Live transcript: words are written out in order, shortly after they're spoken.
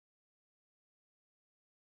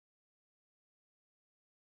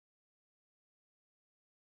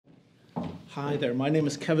Hi there, my name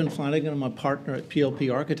is Kevin Flanagan. I'm a partner at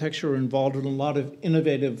PLP Architecture. We're involved in a lot of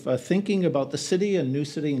innovative thinking about the city and new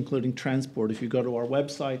city, including transport. If you go to our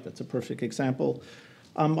website, that's a perfect example.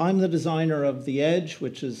 I'm the designer of The Edge,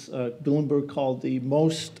 which is Bloomberg called the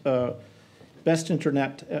best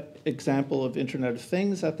internet example of Internet of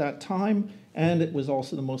Things at that time, and it was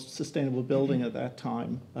also the most sustainable building at that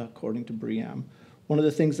time, according to BREEAM. One of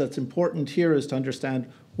the things that's important here is to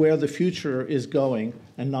understand where the future is going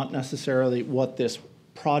and not necessarily what this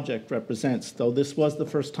project represents, though this was the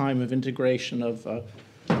first time of integration of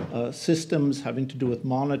systems having to do with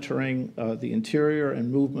monitoring the interior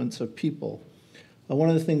and movements of people. One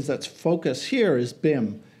of the things that's focused here is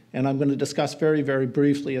BIM, and I'm going to discuss very, very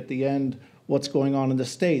briefly at the end what's going on in the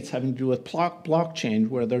States having to do with blockchain,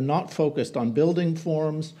 where they're not focused on building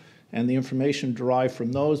forms and the information derived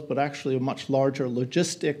from those, but actually a much larger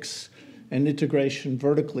logistics and integration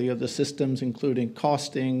vertically of the systems, including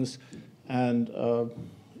costings and,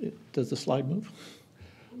 does the slide move?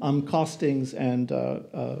 Costings and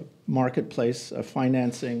marketplace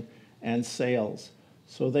financing and sales.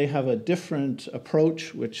 So they have a different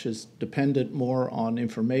approach, which is dependent more on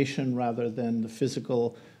information rather than the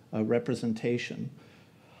physical representation.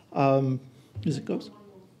 As it goes?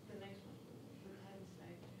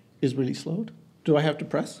 Is really slowed? Do I have to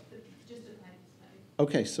press? Just a tiny slide.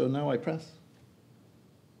 Okay, so now I press.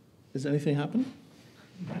 Is anything happening?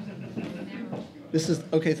 This is,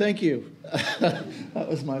 okay, thank you. That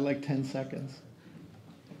was my 10 seconds.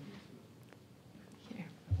 Here.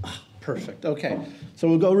 Perfect, okay. So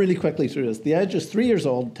we'll go really quickly through this. The Edge is 3 years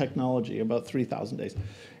old technology, about 3,000 days.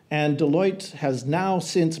 And Deloitte has now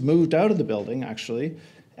since moved out of the building, actually,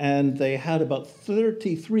 and they had about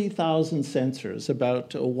 33,000 sensors, about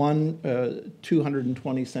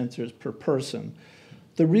 220 sensors per person.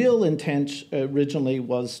 The real intent originally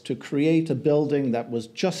was to create a building that was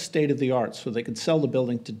just state-of-the-art, so they could sell the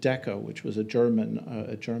building to Deco, which was a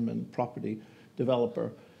German property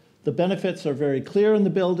developer. The benefits are very clear in the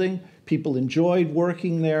building. People enjoyed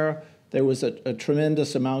working there. There was a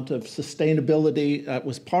tremendous amount of sustainability that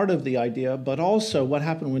was part of the idea, but also what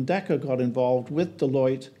happened when Deco got involved with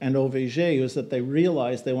Deloitte and OVG was that they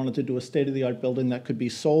realized they wanted to do a state-of-the-art building that could be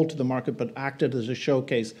sold to the market but acted as a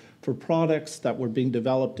showcase for products that were being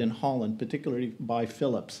developed in Holland, particularly by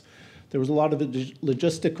Philips. There was a lot of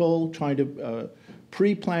logistical, trying to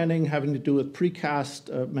pre-planning, having to do with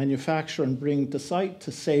precast manufacture and bring to site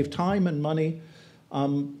to save time and money.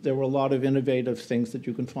 There were a lot of innovative things that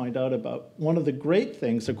you can find out about. One of the great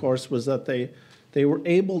things, of course, was that they were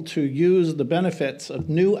able to use the benefits of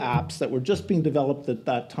new apps that were just being developed at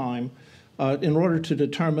that time in order to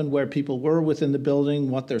determine where people were within the building,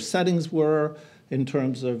 what their settings were in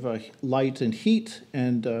terms of light and heat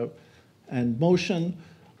and motion.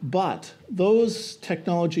 But those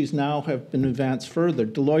technologies now have been advanced further.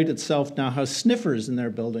 Deloitte itself now has sniffers in their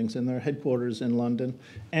buildings, in their headquarters in London.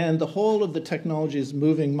 And the whole of the technology is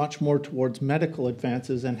moving much more towards medical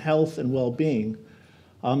advances and health and well-being.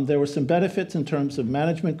 There were some benefits in terms of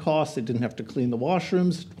management costs. They didn't have to clean the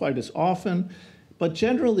washrooms quite as often. But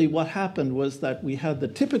generally what happened was that we had the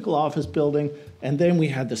typical office building, and then we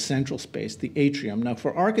had the central space, the atrium. Now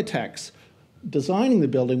for architects, designing the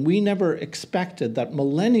building, we never expected that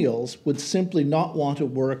millennials would simply not want to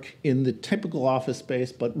work in the typical office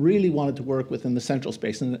space, but really wanted to work within the central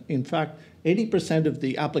space. And in fact, 80% of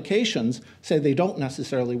the applications say they don't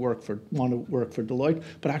necessarily want to work for Deloitte,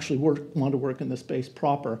 but actually want to work in the space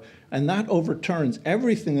proper. And that overturns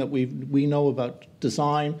everything that we know about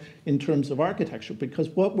design in terms of architecture, because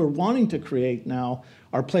what we're wanting to create now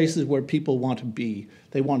are places where people want to be.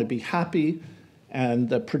 They want to be happy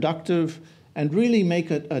and productive, and really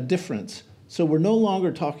make a difference. So we're no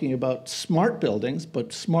longer talking about smart buildings,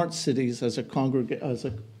 but smart cities as a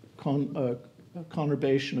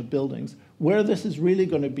conurbation of buildings. Where this is really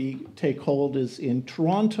going to take hold is in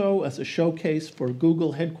Toronto as a showcase for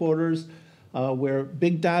Google headquarters, where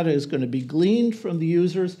big data is going to be gleaned from the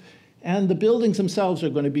users, and the buildings themselves are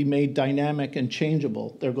going to be made dynamic and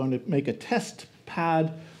changeable. They're going to make a test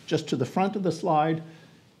pad just to the front of the slide,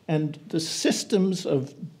 and the systems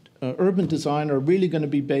of urban design are really going to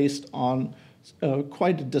be based on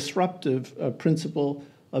quite a disruptive principle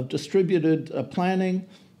of distributed planning,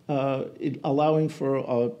 allowing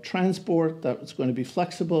for transport that's going to be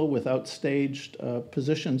flexible without staged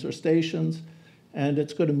positions or stations, and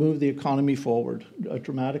it's going to move the economy forward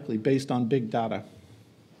dramatically based on big data.